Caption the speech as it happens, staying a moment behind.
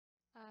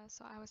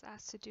So I was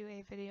asked to do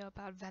a video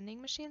about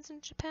vending machines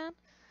in Japan.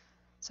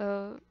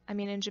 So, I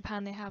mean, in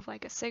Japan they have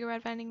like a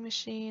cigarette vending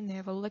machine, they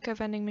have a liquor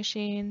vending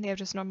machine, they have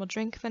just normal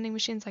drink vending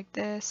machines like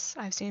this.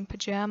 I've seen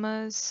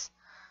pajamas.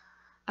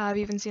 I've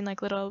even seen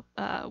like little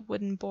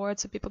wooden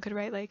boards so people could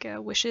write like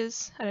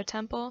wishes at a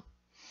temple.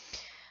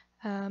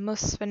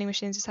 Most vending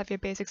machines just have your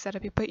basic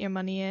setup. You put your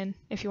money in.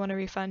 If you want a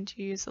refund,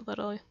 you use a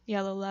little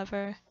yellow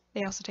lever.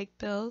 They also take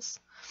bills.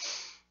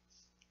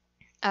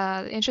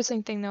 The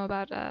interesting thing though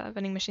about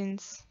vending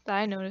machines that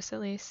I noticed at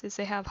least is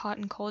they have hot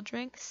and cold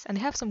drinks, and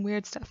they have some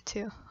weird stuff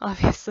too,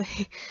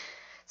 obviously.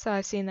 So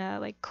I've seen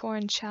like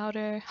corn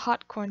chowder,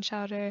 hot corn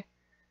chowder.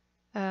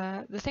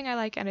 The thing I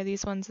like out of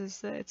these ones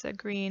is that it's a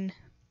green,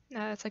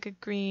 it's like a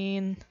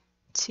green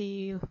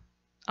tea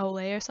ole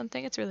or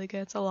something. It's really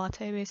good. It's a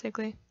latte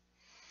basically.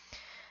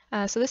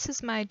 So this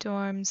is my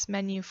dorm's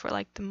menu for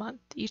like the month.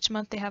 Each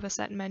month they have a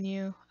set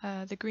menu.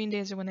 The green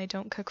days are when they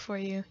don't cook for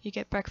you. You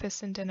get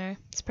breakfast and dinner.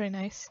 It's pretty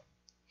nice.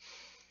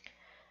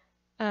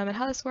 And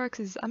how this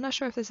works is, I'm not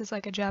sure if this is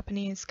like a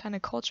Japanese kind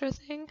of culture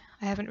thing.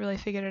 I haven't really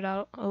figured it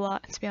out a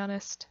lot, to be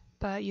honest.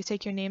 But you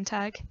take your name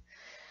tag,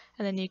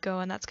 and then you go,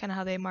 and that's kind of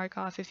how they mark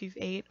off if you've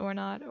ate or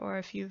not, or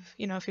if you've,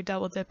 if you're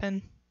double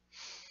dipping.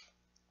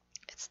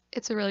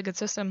 It's a really good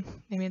system.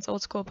 I mean, it's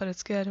old school, but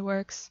it's good. It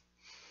works.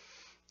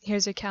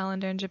 Here's your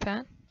calendar in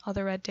Japan. All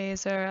the red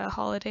days are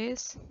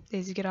holidays,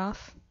 days you get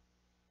off.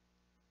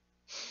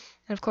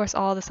 And of course,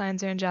 all the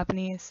signs are in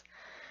Japanese.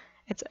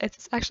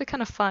 It's actually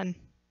kind of fun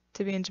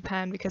to be in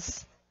Japan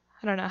because,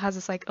 I don't know, it has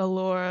this like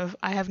allure of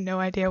I have no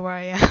idea where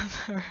I am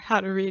or how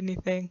to read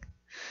anything.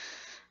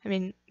 I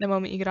mean, the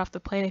moment you get off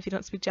the plane, if you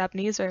don't speak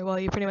Japanese very well,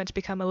 you pretty much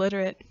become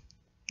illiterate.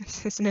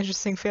 It's an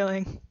interesting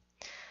feeling.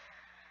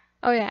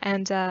 Oh yeah,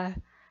 and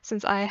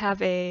since I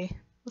have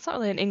it's not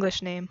really an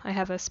English name. I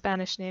have a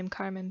Spanish name,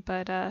 Carmen,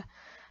 but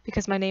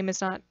because my name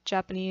is not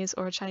Japanese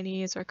or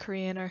Chinese or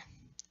Korean, or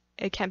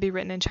it can't be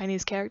written in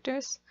Chinese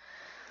characters,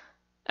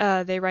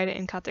 they write it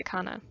in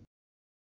katakana.